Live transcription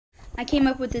I came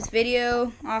up with this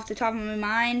video off the top of my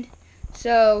mind.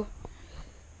 So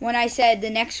when I said the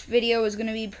next video was going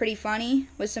to be pretty funny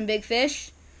with some big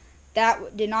fish,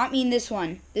 that did not mean this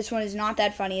one. This one is not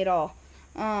that funny at all.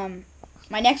 My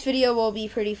next video will be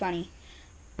pretty funny.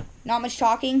 Not much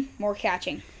talking, more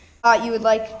catching. You would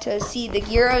like to see the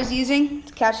gear I was using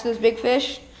to catch those big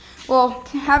fish. Well,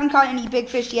 haven't caught any big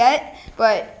fish yet,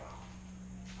 but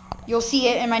you'll see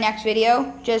it in my next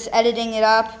video. Just editing it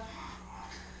up,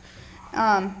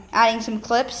 adding some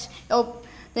clips.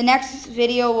 The next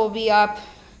video will be up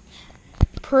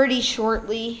pretty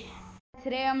shortly.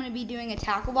 Today I'm going to be doing a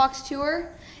tackle box tour,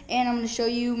 and I'm going to show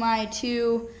you my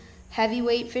 2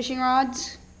 heavyweight fishing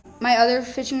rods. My other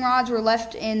fishing rods were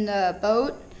left in the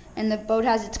boat, and the boat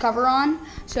has its cover on,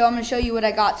 so I'm going to show you what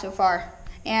I got so far,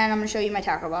 and I'm going to show you my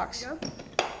tackle box.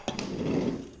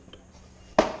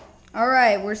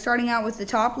 Alright, we're starting out with the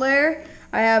top layer.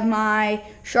 I have my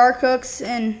shark hooks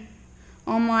and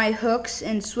all my hooks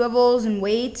and swivels and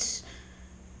weights.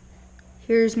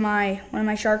 Here's one of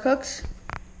my shark hooks.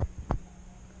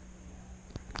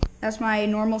 That's my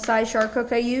normal size shark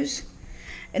hook I use.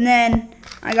 And then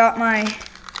I got my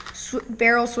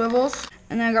barrel swivels.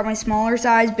 And then I got my smaller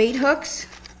size bait hooks,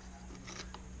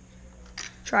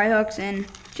 tri hooks and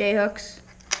J hooks.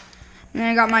 And then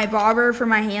I got my bobber for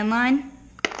my hand line.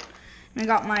 And I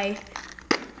got my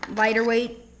lighter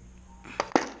weights,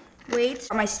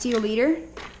 my steel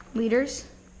leaders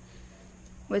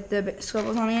with the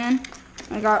swivels on the end.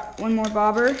 I got one more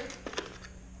bobber. And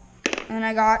then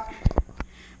I got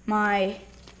my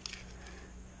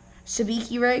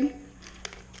sabiki rig,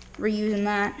 reusing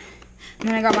that. And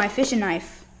then I got my fishing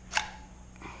knife,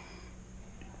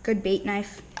 good bait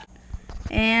knife.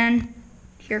 And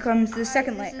here comes the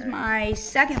second layer. This is my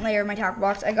second layer of my tackle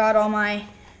box. I got all my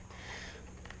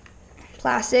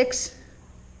plastics.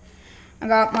 I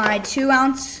got my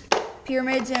 2-ounce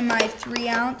pyramids and my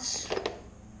 3-ounce.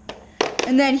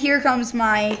 And then here comes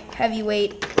my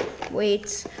heavyweight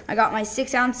weights. I got my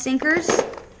 6-ounce sinkers,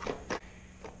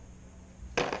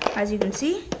 as you can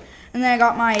see. And then I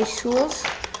got my schools,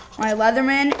 my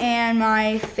Leatherman and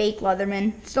my fake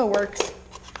Leatherman. Still works.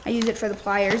 I use it for the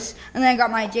pliers. And then I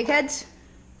got my jig heads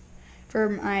for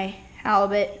my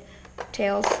halibut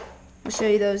tails. I'll show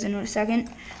you those in a second.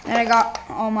 Then I got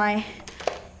all my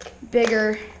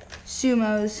bigger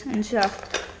sumos and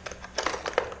stuff,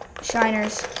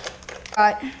 shiners.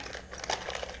 Got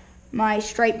my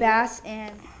striped bass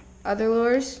and other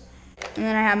lures. And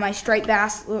then I have my striped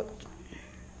bass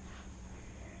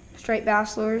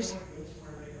lures.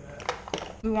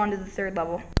 Move on to the third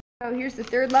level. So here's the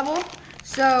third level.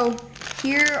 So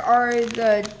here are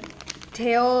the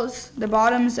tails, the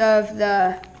bottoms of for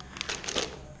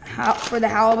the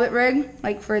halibut rig.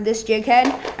 Like for this jig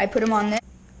head, I put them on this.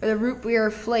 For the root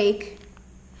beer flake,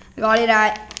 I got it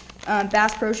at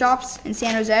Bass Pro Shops in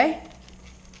San Jose.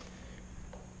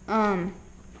 And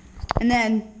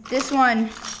then this one,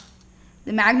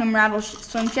 the Magnum Rattle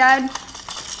Swim Shad,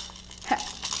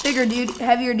 heavier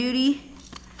duty.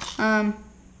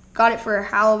 Got it for a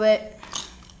halibut,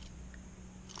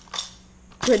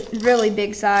 with really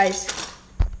big size.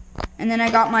 And then I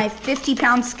got my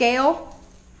 50-pound scale,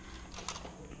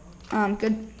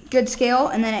 good scale,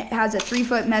 and then it has a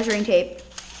 3-foot measuring tape.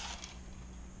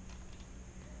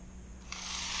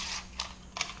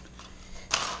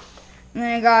 And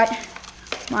then I got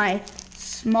my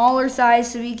smaller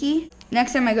size sabiki.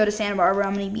 Next time I go to Santa Barbara,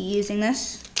 I'm going to be using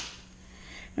this.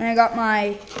 And I got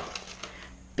my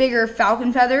bigger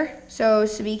falcon feather, so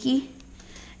sabiki.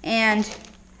 And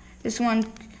this one,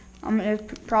 I'm going to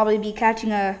probably be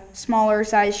catching a smaller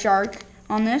size shark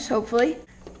on this, hopefully.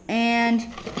 And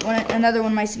another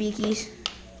one of my sabikis.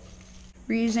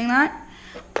 Reusing that.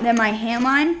 Then my hand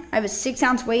line, I have a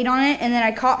 6-ounce weight on it, and then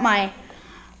I caught my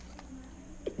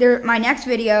next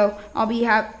video,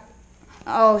 I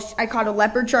caught a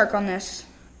leopard shark on this.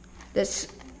 It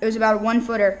was about a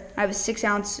 1-footer. I have a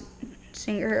 6-ounce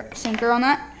sinker on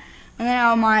that. And then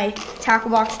I have my tackle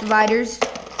box dividers,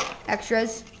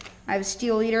 extras. I have a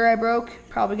steel leader I broke,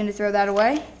 probably going to throw that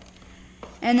away.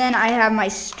 And then I have my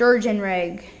sturgeon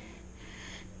rig,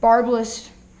 barbless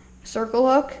circle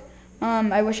hook.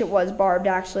 I wish it was barbed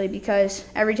actually, because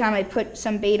every time I put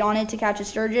some bait on it to catch a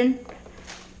sturgeon,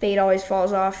 bait always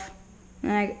falls off.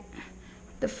 And I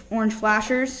the orange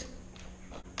flashers,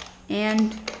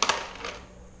 and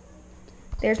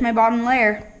there's my bottom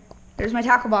layer. There's my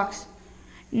tackle box.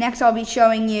 Next I'll be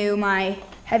showing you my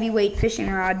heavyweight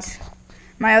fishing rods.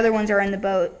 My other ones are in the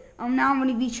boat. Now I'm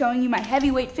going to be showing you my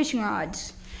heavyweight fishing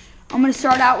rods. I'm going to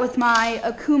start out with my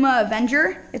Akuma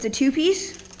Avenger. It's a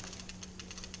 2-piece.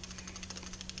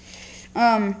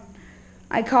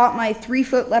 I caught my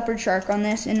 3-foot leopard shark on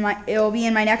this. It'll be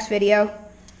in my next video.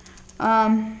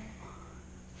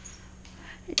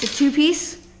 It's a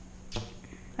 2-piece,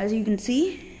 as you can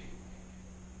see.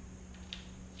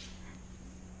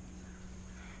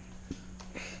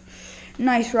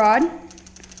 Nice rod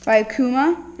by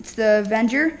Akuma. It's the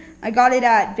Avenger. I got it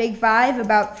at Big 5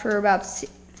 for about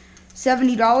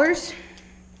 $70.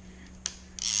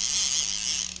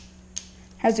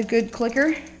 Has a good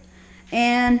clicker.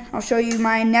 And I'll show you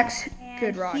my next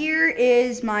good rod. Here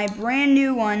is my brand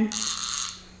new one.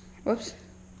 Whoops,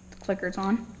 the clicker's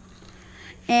on.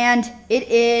 And it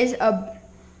is an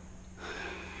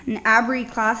Abri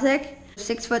Classic,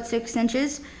 6 foot 6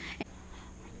 inches.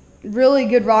 Really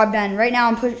good rod bend. Right now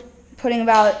I'm putting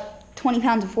about 20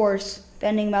 pounds of force,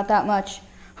 bending about that much.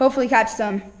 Hopefully catch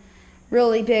some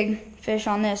really big fish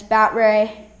on this bat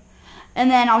ray. And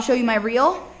then I'll show you my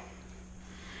reel.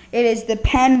 It is the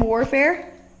Penn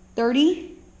Warfare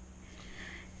 30.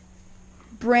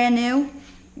 Brand new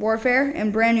Warfare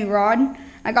and brand new rod.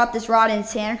 I got this rod in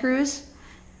Santa Cruz.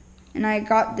 And I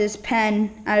got this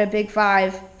Penn at a Big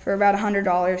 5 for about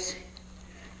 $100.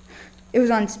 It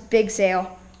was on big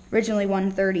sale. Originally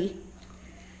 $130.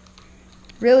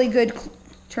 Really good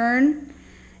turn.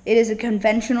 It is a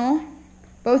conventional.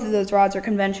 Both of those rods are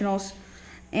conventionals.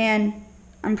 And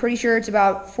I'm pretty sure it's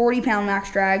about 40-pound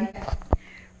max drag.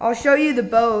 I'll show you the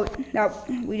boat that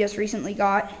we just recently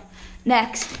got.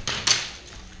 Next,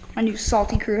 my new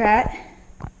Salty Crew hat.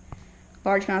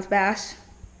 Largemouth bass.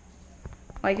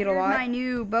 Like it a lot. My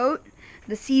new boat,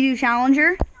 the Sea-Doo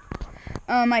Challenger.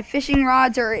 My fishing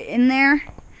rods are in there.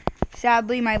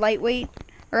 Sadly, my lightweight,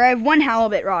 or I have one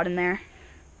halibut rod in there.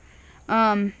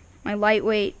 My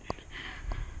lightweight.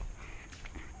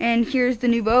 And here's the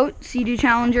new boat, Sea-Doo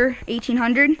Challenger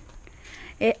 1800.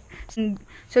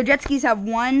 So jet skis have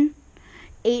one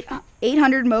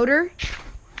 800 motor,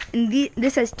 and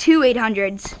this has two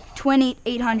 800s, twin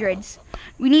 800s.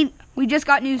 We just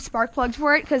got new spark plugs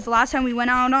for it because the last time we went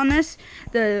out on this,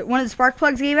 one of the spark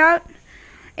plugs gave out,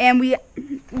 and we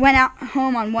went out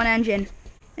home on one engine.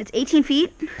 It's 18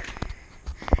 feet,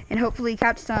 and hopefully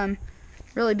catch some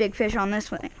really big fish on this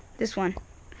one.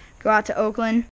 Go out to Oakland.